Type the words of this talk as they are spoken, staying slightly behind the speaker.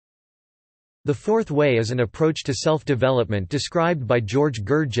The fourth way is an approach to self-development described by George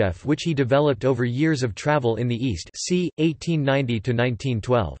Gurdjieff, which he developed over years of travel in the East, c. 1890 to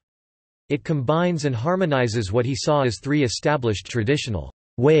 1912. It combines and harmonizes what he saw as three established traditional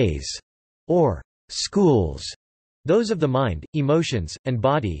ways, or schools, those of the mind, emotions, and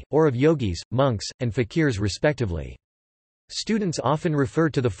body, or of yogis, monks, and fakirs respectively. Students often refer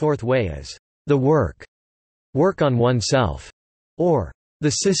to the fourth way as the work on oneself, or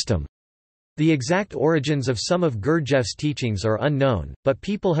the system. The exact origins of some of Gurdjieff's teachings are unknown, but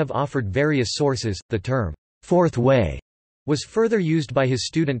people have offered various sources. The term fourth way was further used by his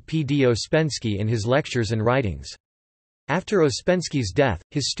student P. D. Ouspensky in his lectures and writings. After Ouspensky's death,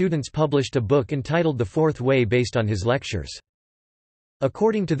 his students published a book entitled The Fourth Way based on his lectures.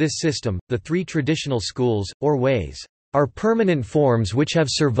 According to this system, the three traditional schools, or ways, are permanent forms which have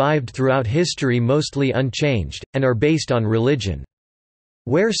survived throughout history mostly unchanged, and are based on religion.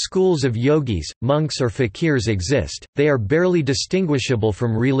 Where schools of yogis, monks or fakirs exist, they are barely distinguishable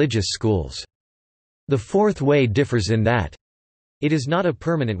from religious schools. The fourth way differs in that it is not a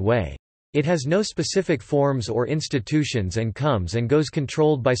permanent way. It has no specific forms or institutions and comes and goes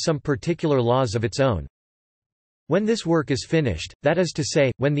controlled by some particular laws of its own. When this work is finished, that is to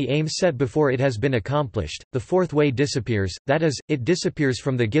say, when the aim set before it has been accomplished, the fourth way disappears, that is, it disappears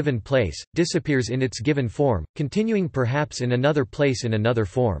from the given place, disappears in its given form, continuing perhaps in another place in another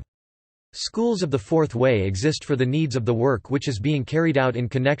form. Schools of the fourth way exist for the needs of the work which is being carried out in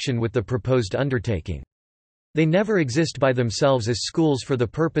connection with the proposed undertaking. They never exist by themselves as schools for the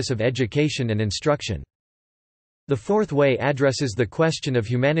purpose of education and instruction. The fourth way addresses the question of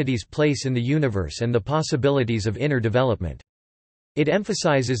humanity's place in the universe and the possibilities of inner development. It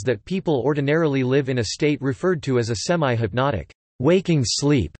emphasizes that people ordinarily live in a state referred to as a semi-hypnotic, waking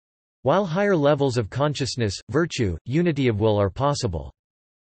sleep, while higher levels of consciousness, virtue, unity of will are possible.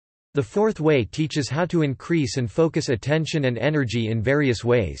 The fourth way teaches how to increase and focus attention and energy in various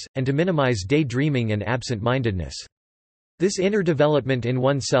ways, and to minimize daydreaming and absent-mindedness. This inner development in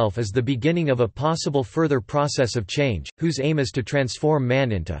oneself is the beginning of a possible further process of change, whose aim is to transform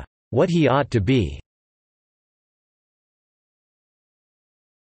man into what he ought to be.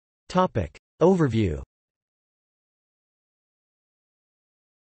 Overview.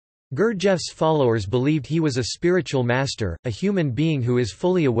 Gurdjieff's followers believed he was a spiritual master, a human being who is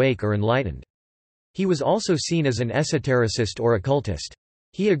fully awake or enlightened. He was also seen as an esotericist or occultist.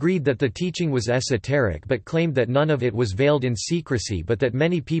 He agreed that the teaching was esoteric but claimed that none of it was veiled in secrecy, but that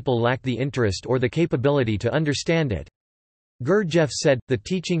many people lacked the interest or the capability to understand it. Gurdjieff said, the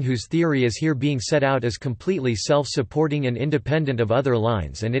teaching whose theory is here being set out is completely self-supporting and independent of other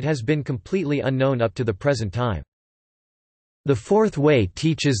lines, and it has been completely unknown up to the present time. The fourth way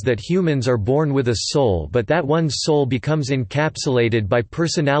teaches that humans are born with a soul, but that one's soul becomes encapsulated by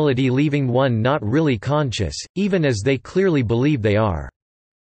personality, leaving one not really conscious, even as they clearly believe they are.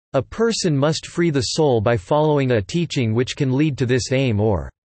 A person must free the soul by following a teaching which can lead to this aim or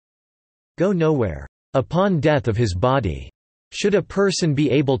go nowhere. Upon death of his body. Should a person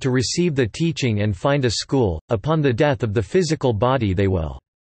be able to receive the teaching and find a school, upon the death of the physical body they will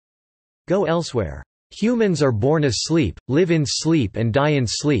go elsewhere. Humans are born asleep, live in sleep and die in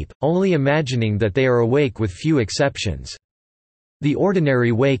sleep, only imagining that they are awake with few exceptions. The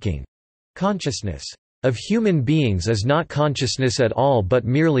ordinary waking consciousness of human beings is not consciousness at all but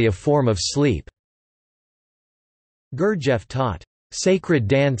merely a form of sleep. Gurdjieff taught sacred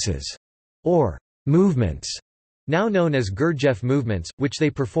dances, or movements, now known as Gurdjieff movements, which they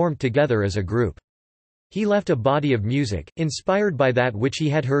performed together as a group. He left a body of music, inspired by that which he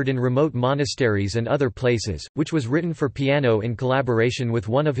had heard in remote monasteries and other places, which was written for piano in collaboration with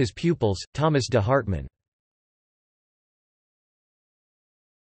one of his pupils, Thomas de Hartmann.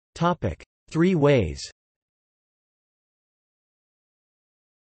 Three ways.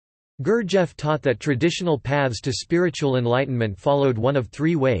 Gurdjieff taught that traditional paths to spiritual enlightenment followed one of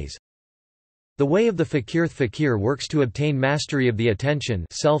three ways. The way of the fakir works to obtain mastery of the attention,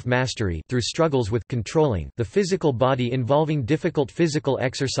 self-mastery, through struggles with controlling the physical body involving difficult physical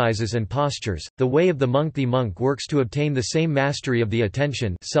exercises and postures. The way of the monk works to obtain the same mastery of the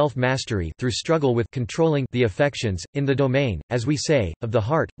attention, self-mastery, through struggle with controlling the affections, in the domain, as we say, of the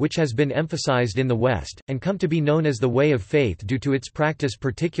heart, which has been emphasized in the West, and come to be known as the way of faith due to its practice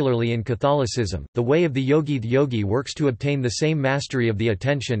particularly in Catholicism. The way of the yogi works to obtain the same mastery of the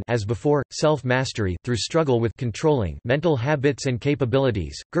attention as before, self-mastery, through struggle with controlling mental habits and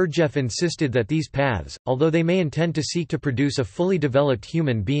capabilities. Gurdjieff insisted that these paths, although they may intend to seek to produce a fully developed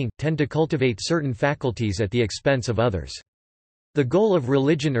human being, tend to cultivate certain faculties at the expense of others. The goal of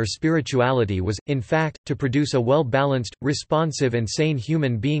religion or spirituality was, in fact, to produce a well-balanced, responsive and sane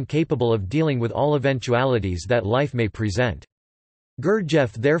human being capable of dealing with all eventualities that life may present.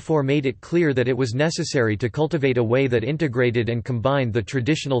 Gurdjieff therefore made it clear that it was necessary to cultivate a way that integrated and combined the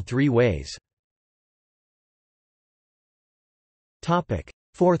traditional three ways.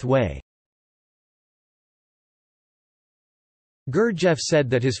 Fourth way. Gurdjieff said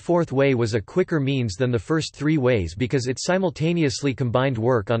that his fourth way was a quicker means than the first three ways because it simultaneously combined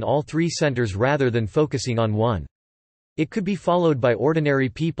work on all three centers rather than focusing on one. It could be followed by ordinary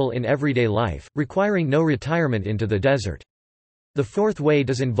people in everyday life, requiring no retirement into the desert. The fourth way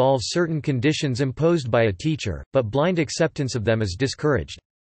does involve certain conditions imposed by a teacher, but blind acceptance of them is discouraged.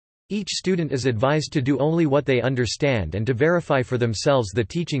 Each student is advised to do only what they understand and to verify for themselves the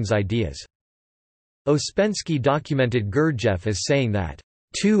teaching's ideas. Ouspensky documented Gurdjieff as saying that,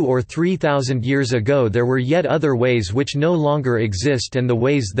 2,000 or 3,000 years ago there were yet other ways which no longer exist, and the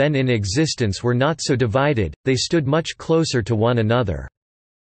ways then in existence were not so divided, they stood much closer to one another.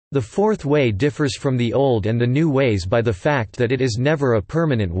 The fourth way differs from the old and the new ways by the fact that it is never a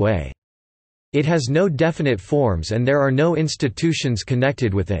permanent way. It has no definite forms and there are no institutions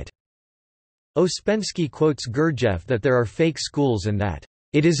connected with it. Ouspensky quotes Gurdjieff that there are fake schools and that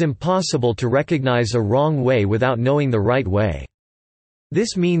it is impossible to recognize a wrong way without knowing the right way.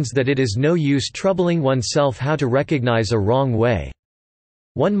 This means that it is no use troubling oneself how to recognize a wrong way.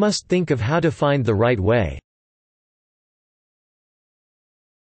 One must think of how to find the right way.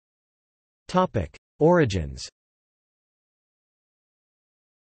 Origins.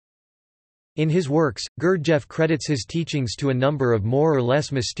 In his works, Gurdjieff credits his teachings to a number of more or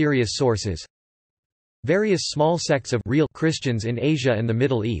less mysterious sources. Various small sects of real Christians in Asia and the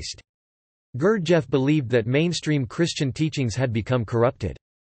Middle East. Gurdjieff believed that mainstream Christian teachings had become corrupted.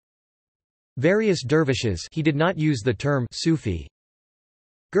 Various dervishes, he did not use the term Sufi.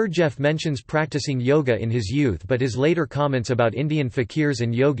 Gurdjieff mentions practicing yoga in his youth, but his later comments about Indian fakirs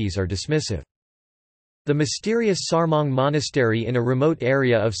and yogis are dismissive. The mysterious Sarmang monastery in a remote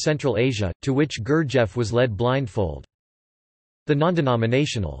area of Central Asia, to which Gurdjieff was led blindfold. The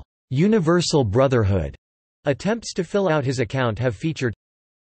non-denominational Universal Brotherhood attempts to fill out his account have featured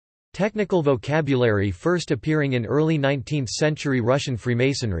technical vocabulary first appearing in early 19th-century Russian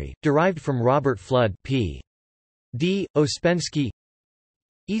Freemasonry, derived from Robert Flood P.D. Ouspensky.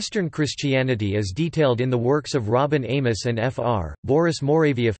 Eastern Christianity as detailed in the works of Robin Amos and Fr. Boris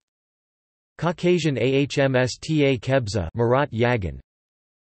Moraviev. Caucasian Ahmsta Kebza Marat Yagan.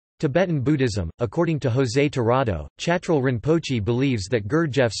 Tibetan Buddhism. According to José Tirado, Chatrul Rinpoche believes that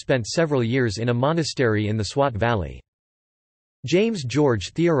Gurdjieff spent several years in a monastery in the Swat Valley. James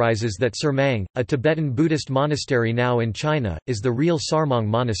George theorizes that Sarmang, a Tibetan Buddhist monastery now in China, is the real Sarmang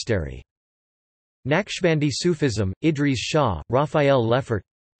monastery. Naqshbandi Sufism. Idries Shah, Raphael Leffert.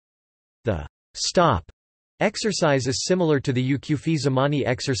 The stop exercise is similar to the Ukufi Zamani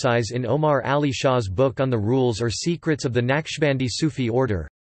exercise in Omar Ali Shah's book on the rules or secrets of the Naqshbandi Sufi order.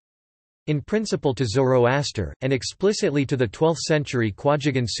 In principle to Zoroaster, and explicitly to the 12th-century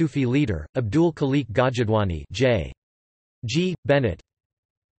Khwajagan Sufi leader, Abdul Khalik Gajadwani J. G. Bennett.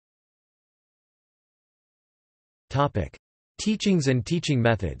 Teachings and teaching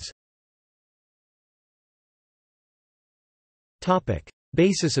methods.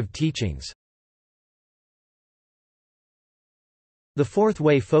 Basis of teachings. The fourth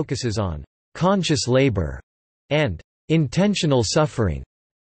way focuses on conscious labor and intentional suffering.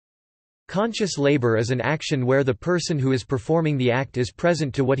 Conscious labor is an action where the person who is performing the act is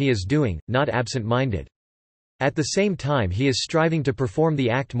present to what he is doing, not absent-minded. At the same time he is striving to perform the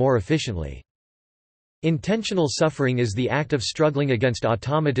act more efficiently. Intentional suffering is the act of struggling against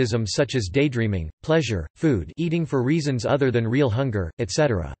automatism such as daydreaming, pleasure, food, eating for reasons other than real hunger,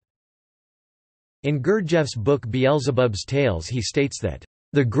 etc. In Gurdjieff's book Beelzebub's Tales he states that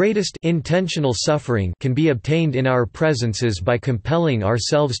the greatest intentional suffering can be obtained in our presences by compelling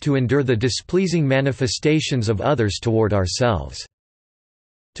ourselves to endure the displeasing manifestations of others toward ourselves.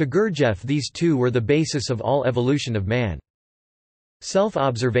 To Gurdjieff these two were the basis of all evolution of man.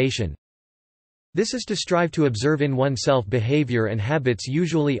 Self-observation. This is to strive to observe in oneself behavior and habits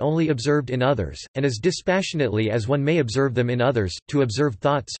usually only observed in others, and as dispassionately as one may observe them in others, to observe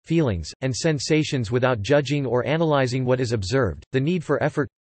thoughts, feelings, and sensations without judging or analyzing what is observed. The need for effort.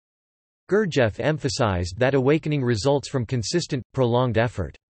 Gurdjieff emphasized that awakening results from consistent, prolonged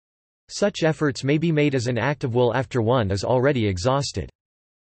effort. Such efforts may be made as an act of will after one is already exhausted.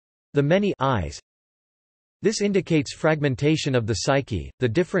 The many I's. This indicates fragmentation of the psyche, the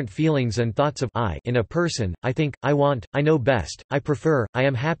different feelings and thoughts of I in a person: I think, I want, I know best, I prefer, I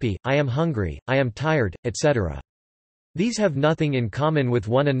am happy, I am hungry, I am tired, etc. These have nothing in common with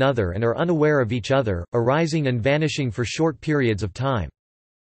one another and are unaware of each other, arising and vanishing for short periods of time.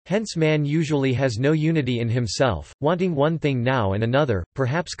 Hence man usually has no unity in himself, wanting one thing now and another,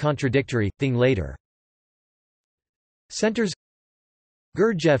 perhaps contradictory, thing later. Centers.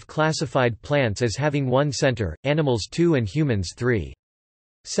 Gurdjieff classified plants as having one center, animals two and humans three.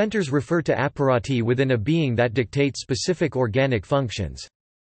 Centers refer to apparati within a being that dictate specific organic functions.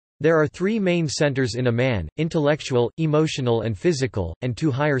 There are three main centers in a man, intellectual, emotional and physical, and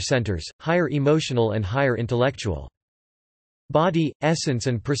two higher centers, higher emotional and higher intellectual. Body, essence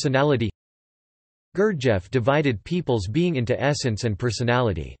and personality. Gurdjieff divided people's being into essence and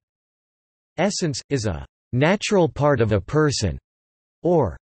personality. Essence, is a natural part of a person,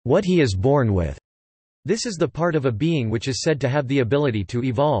 or what he is born with. This is the part of a being which is said to have the ability to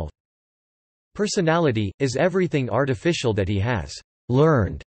evolve. Personality, is everything artificial that he has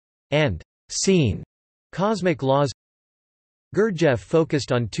learned and seen. Cosmic laws. Gurdjieff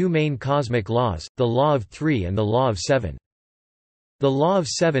focused on two main cosmic laws, the law of three and the law of seven. The law of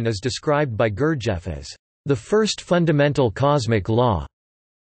seven is described by Gurdjieff as the first fundamental cosmic law.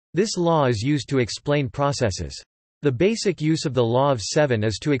 This law is used to explain processes. The basic use of the law of seven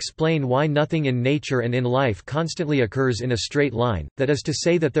is to explain why nothing in nature and in life constantly occurs in a straight line, that is to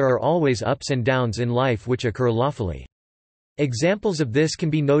say that there are always ups and downs in life which occur lawfully. Examples of this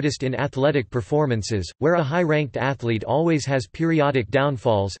can be noticed in athletic performances, where a high-ranked athlete always has periodic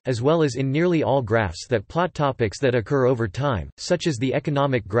downfalls, as well as in nearly all graphs that plot topics that occur over time, such as the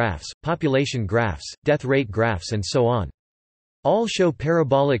economic graphs, population graphs, death rate graphs and so on. All show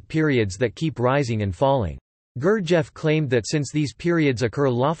parabolic periods that keep rising and falling. Gurdjieff claimed that since these periods occur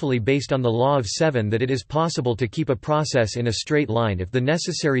lawfully based on the law of seven, that it is possible to keep a process in a straight line if the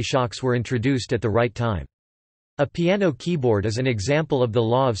necessary shocks were introduced at the right time. A piano keyboard is an example of the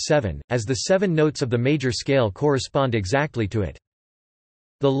law of seven, as the 7 notes of the major scale correspond exactly to it.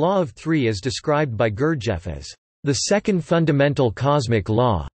 The law of three is described by Gurdjieff as the second fundamental cosmic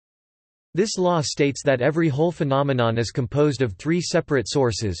law. This law states that every whole phenomenon is composed of three separate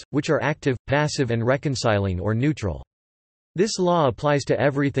sources, which are active, passive and reconciling or neutral. This law applies to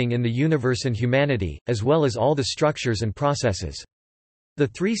everything in the universe and humanity, as well as all the structures and processes. The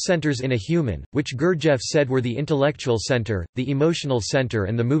three centers in a human, which Gurdjieff said were the intellectual center, the emotional center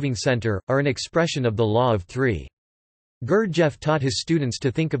and the moving center, are an expression of the law of three. Gurdjieff taught his students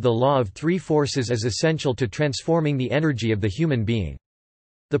to think of the law of three forces as essential to transforming the energy of the human being.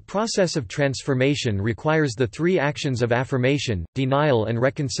 The process of transformation requires the three actions of affirmation, denial and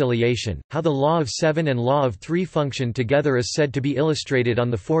reconciliation. How the law of seven and law of three function together is said to be illustrated on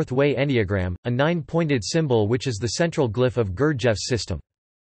the fourth-way enneagram, a 9-pointed symbol which is the central glyph of Gurdjieff's system.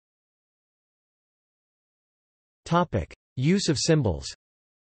 Use of symbols.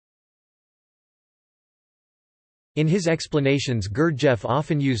 In his explanations, Gurdjieff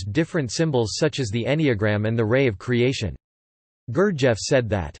often used different symbols such as the enneagram and the ray of creation. Gurdjieff said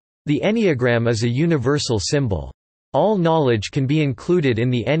that, "The enneagram is a universal symbol. All knowledge can be included in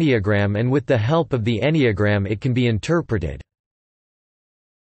the enneagram and with the help of the enneagram it can be interpreted.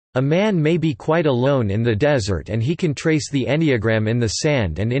 A man may be quite alone in the desert and he can trace the enneagram in the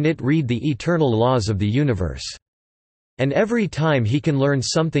sand and in it read the eternal laws of the universe. And every time he can learn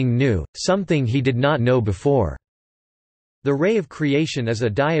something new, something he did not know before." The ray of creation is a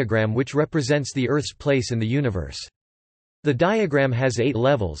diagram which represents the Earth's place in the universe. The diagram has 8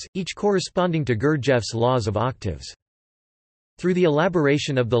 levels, each corresponding to Gurdjieff's laws of octaves. Through the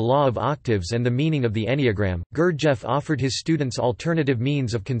elaboration of the law of octaves and the meaning of the enneagram, Gurdjieff offered his students alternative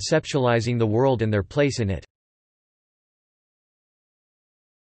means of conceptualizing the world and their place in it.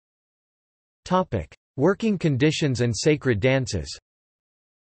 Working conditions and sacred dances.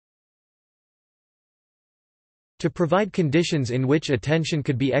 To provide conditions in which attention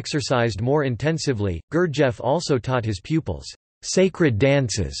could be exercised more intensively, Gurdjieff also taught his pupils sacred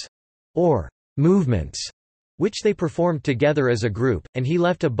dances, or movements, which they performed together as a group, and he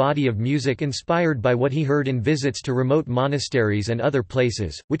left a body of music inspired by what he heard in visits to remote monasteries and other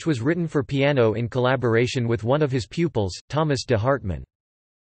places, which was written for piano in collaboration with one of his pupils, Thomas de Hartmann.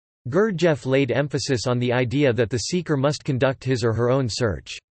 Gurdjieff laid emphasis on the idea that the seeker must conduct his or her own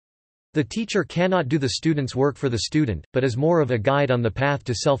search. The teacher cannot do the student's work for the student, but is more of a guide on the path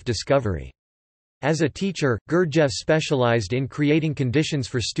to self-discovery. As a teacher, Gurdjieff specialized in creating conditions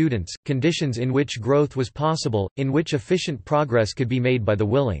for students, conditions in which growth was possible, in which efficient progress could be made by the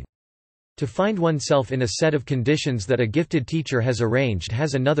willing. To find oneself in a set of conditions that a gifted teacher has arranged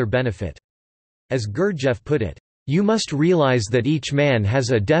has another benefit. As Gurdjieff put it, "You must realize that each man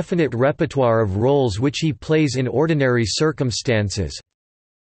has a definite repertoire of roles which he plays in ordinary circumstances.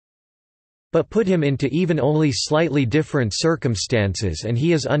 but put him into even only slightly different circumstances and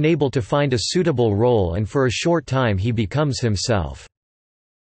he is unable to find a suitable role and for a short time he becomes himself."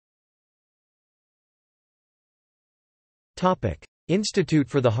 Institute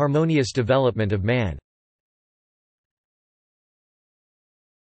for the Harmonious Development of Man.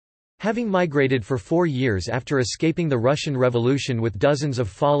 Having migrated for 4 years after escaping the Russian Revolution with dozens of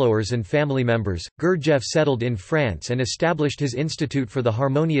followers and family members, Gurdjieff settled in France and established his Institute for the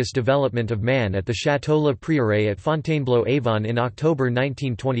Harmonious Development of Man at the Château Le Prieuré at Fontainebleau-Avon in October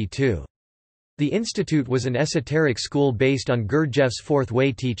 1922. The institute was an esoteric school based on Gurdjieff's Fourth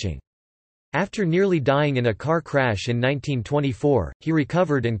Way teaching. After nearly dying in a car crash in 1924, he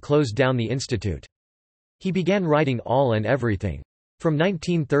recovered and closed down the institute. He began writing All and Everything. From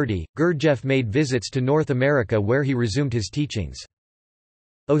 1930, Gurdjieff made visits to North America where he resumed his teachings.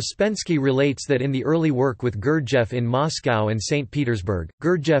 Ouspensky relates that in the early work with Gurdjieff in Moscow and St. Petersburg,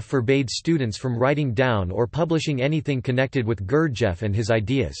 Gurdjieff forbade students from writing down or publishing anything connected with Gurdjieff and his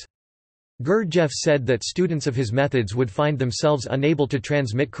ideas. Gurdjieff said that students of his methods would find themselves unable to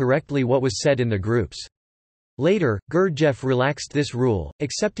transmit correctly what was said in the groups. Later, Gurdjieff relaxed this rule,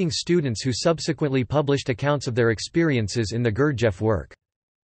 accepting students who subsequently published accounts of their experiences in the Gurdjieff work.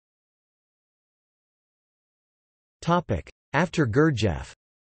 After Gurdjieff.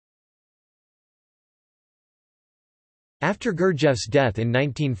 After Gurdjieff's death in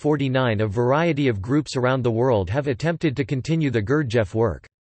 1949, a variety of groups around the world have attempted to continue the Gurdjieff work.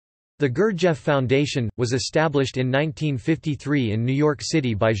 The Gurdjieff Foundation was established in 1953 in New York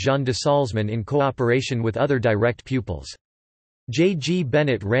City by Jean de Salzman in cooperation with other direct pupils. J. G.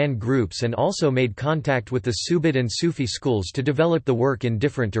 Bennett ran groups and also made contact with the Subud and Sufi schools to develop the work in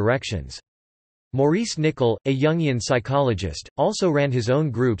different directions. Maurice Nicoll, a Jungian psychologist, also ran his own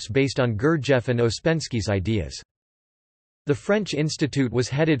groups based on Gurdjieff and Ouspensky's ideas. The French Institute was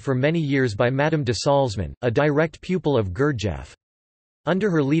headed for many years by Madame de Salzman, a direct pupil of Gurdjieff.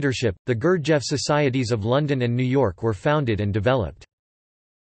 Under her leadership, the Gurdjieff Societies of London and New York were founded and developed.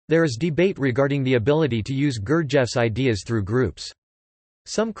 There is debate regarding the ability to use Gurdjieff's ideas through groups.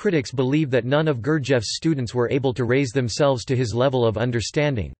 Some critics believe that none of Gurdjieff's students were able to raise themselves to his level of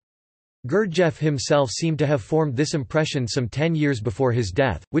understanding. Gurdjieff himself seemed to have formed this impression some 10 years before his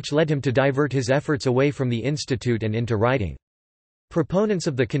death, which led him to divert his efforts away from the institute and into writing. Proponents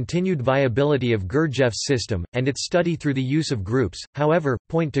of the continued viability of Gurdjieff's system, and its study through the use of groups, however,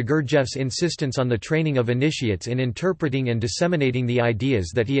 point to Gurdjieff's insistence on the training of initiates in interpreting and disseminating the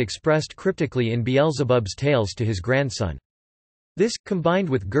ideas that he expressed cryptically in Beelzebub's tales to his grandson. This, combined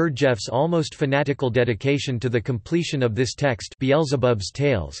with Gurdjieff's almost fanatical dedication to the completion of this text, Beelzebub's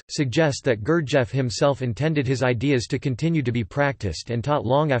Tales, suggests that Gurdjieff himself intended his ideas to continue to be practiced and taught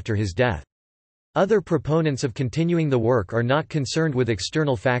long after his death. Other proponents of continuing the work are not concerned with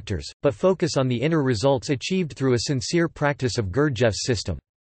external factors, but focus on the inner results achieved through a sincere practice of Gurdjieff's system.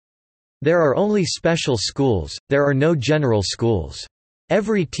 There are only special schools, there are no general schools.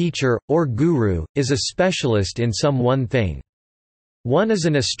 Every teacher, or guru, is a specialist in some one thing. One is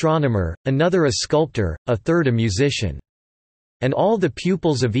an astronomer, another a sculptor, a third a musician. And all the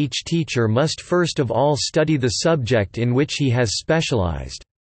pupils of each teacher must first of all study the subject in which he has specialized.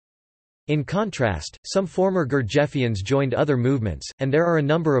 In contrast, some former Gurdjieffians joined other movements, and there are a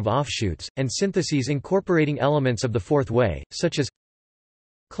number of offshoots, and syntheses incorporating elements of the Fourth Way, such as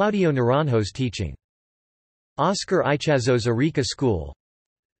Claudio Naranjo's teaching, Oscar Ichazo's Arica School,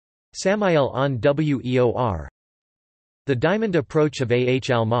 Samael on Weor, the diamond approach of A.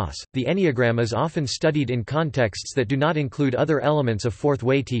 H. Almas. The Enneagram is often studied in contexts that do not include other elements of Fourth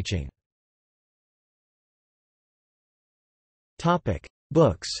Way teaching.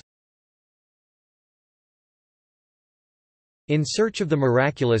 Books. In Search of the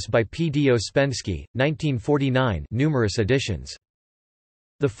Miraculous by P. D. Ouspensky, 1949, numerous editions.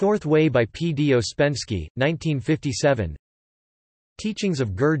 The Fourth Way by P. D. Ouspensky, 1957. Teachings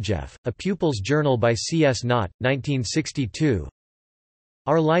of Gurdjieff, A Pupil's Journal by C. S. Knott, 1962.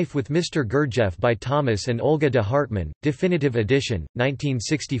 Our Life with Mr. Gurdjieff by Thomas and Olga de Hartmann, Definitive Edition,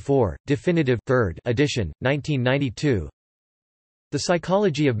 1964, Definitive 3rd edition, 1992. The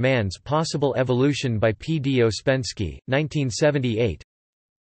Psychology of Man's Possible Evolution by P. D. Ouspensky, 1978.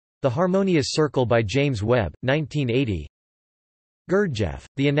 The Harmonious Circle by James Webb, 1980. Gurdjieff,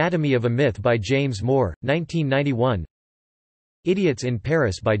 The Anatomy of a Myth by James Moore, 1991. Idiots in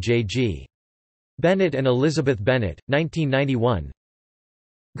Paris by J. G. Bennett and Elizabeth Bennett, 1991.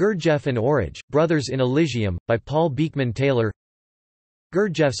 Gurdjieff and Orage, Brothers in Elysium, by Paul Beekman Taylor.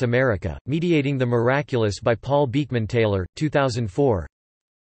 Gurdjieff's America, Mediating the Miraculous by Paul Beekman Taylor, 2004.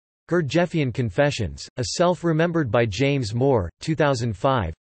 Gurdjieffian Confessions, A Self Remembered by James Moore,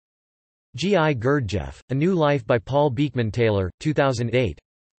 2005. G. I. Gurdjieff, A New Life by Paul Beekman Taylor, 2008.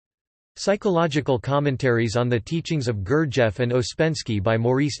 Psychological Commentaries on the Teachings of Gurdjieff and Ouspensky by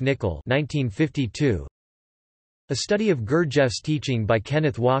Maurice Nicoll, 1952. A Study of Gurdjieff's Teaching by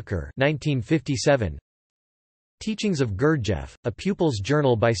Kenneth Walker, 1957. Teachings of Gurdjieff, A Pupil's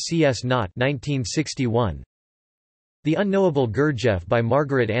Journal by C. S. Knott, 1961. The Unknowable Gurdjieff by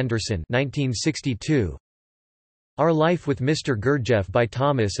Margaret Anderson, 1962. Our Life with Mr. Gurdjieff by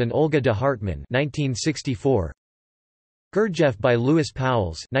Thomas and Olga de Hartmann, 1964. Gurdjieff by Lewis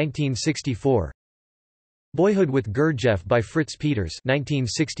Powells, 1964. Boyhood with Gurdjieff by Fritz Peters,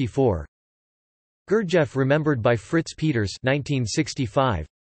 1964. Gurdjieff Remembered by Fritz Peters, 1965.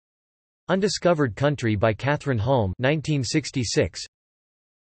 Undiscovered Country by Catherine Hulme, 1966.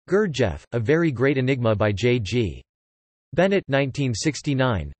 Gurdjieff, A Very Great Enigma by J. G. Bennett,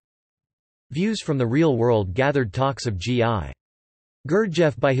 1969. Views from the Real World Gathered Talks of G. I.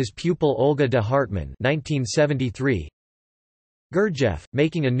 Gurdjieff by his pupil Olga de Hartmann, 1973. Gurdjieff,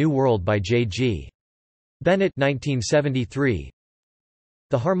 Making a New World by J. G. Bennett, 1973.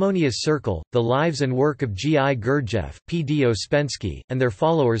 The Harmonious Circle, The Lives and Work of G. I. Gurdjieff, P. D. Ouspensky, and Their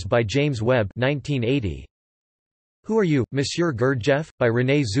Followers by James Webb, 1980. Who Are You, Monsieur Gurdjieff? By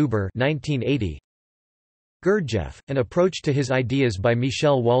René Zuber, 1980. Gurdjieff, An Approach to His Ideas by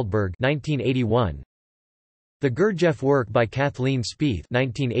Michel Waldberg, 1981. The Gurdjieff Work by Kathleen Spieth,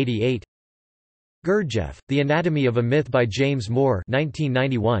 1988. Gurdjieff, The Anatomy of a Myth by James Moore,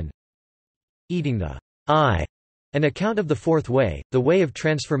 1991. Eating the I, An Account of the Fourth Way, The Way of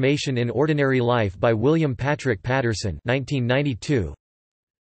Transformation in Ordinary Life by William Patrick Patterson, 1992.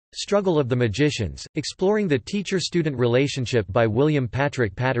 Struggle of the Magicians, Exploring the Teacher-Student Relationship by William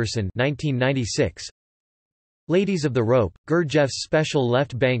Patrick Patterson, 1996. Ladies of the Rope, Gurdjieff's Special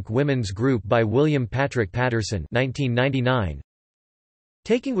Left Bank Women's Group by William Patrick Patterson, 1999.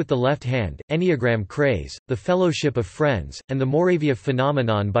 Taking with the Left Hand, Enneagram Craze, The Fellowship of Friends, and the Moravia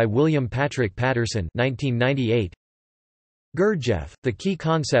Phenomenon by William Patrick Patterson, 1998. Gurdjieff, The Key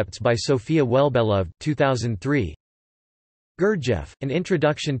Concepts by Sophia Wellbeloved, 2003. Gurdjieff, An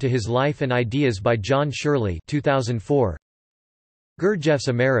Introduction to His Life and Ideas by John Shirley, 2004. Gurdjieff's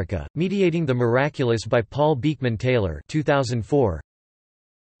America, Mediating the Miraculous by Paul Beekman Taylor, 2004.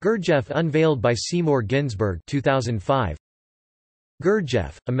 Gurdjieff Unveiled by Seymour Ginsberg, 2005.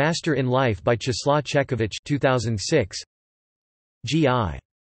 Gurdjieff, A Master in Life by Czeslaw Czekovich, 2006. G. I.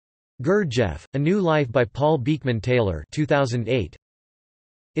 Gurdjieff, A New Life by Paul Beekman Taylor, 2008.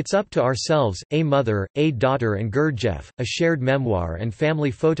 It's Up to Ourselves, A Mother, A Daughter and Gurdjieff, A Shared Memoir and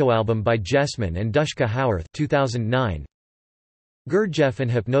Family Photoalbum by Jessman and Dushka Howarth, 2009. Gurdjieff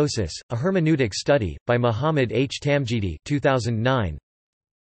and Hypnosis, A Hermeneutic Study, by Muhammad H. Tamjidi, 2009.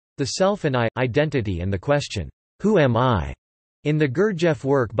 The Self and I, Identity and the Question, Who Am I? In the Gurdjieff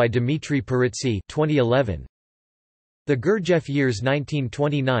Work by Dmitry Peretsi, 2011. The Gurdjieff Years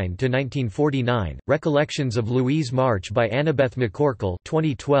 1929–1949, Recollections of Louise March by Annabeth McCorkle,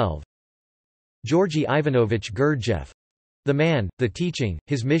 2012. Georgy Ivanovich Gurdjieff. The Man, the Teaching,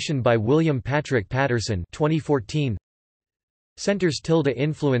 His Mission by William Patrick Patterson, 2014. Centers _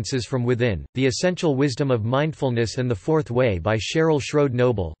 Influences from Within, The Essential Wisdom of Mindfulness and the Fourth Way by Cheryl Schroed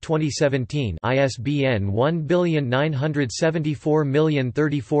Noble, 2017. ISBN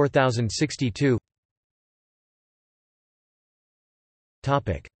 1974034062.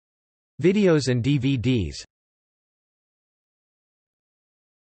 Topic: Videos and DVDs.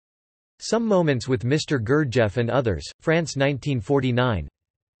 Some Moments with Mr. Gurdjieff and Others, France 1949.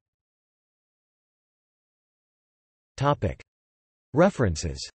 Topic: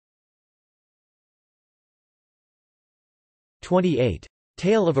 References. 28.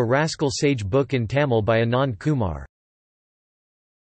 Tale of a Rascal Sage book in Tamil by Anand Kumar.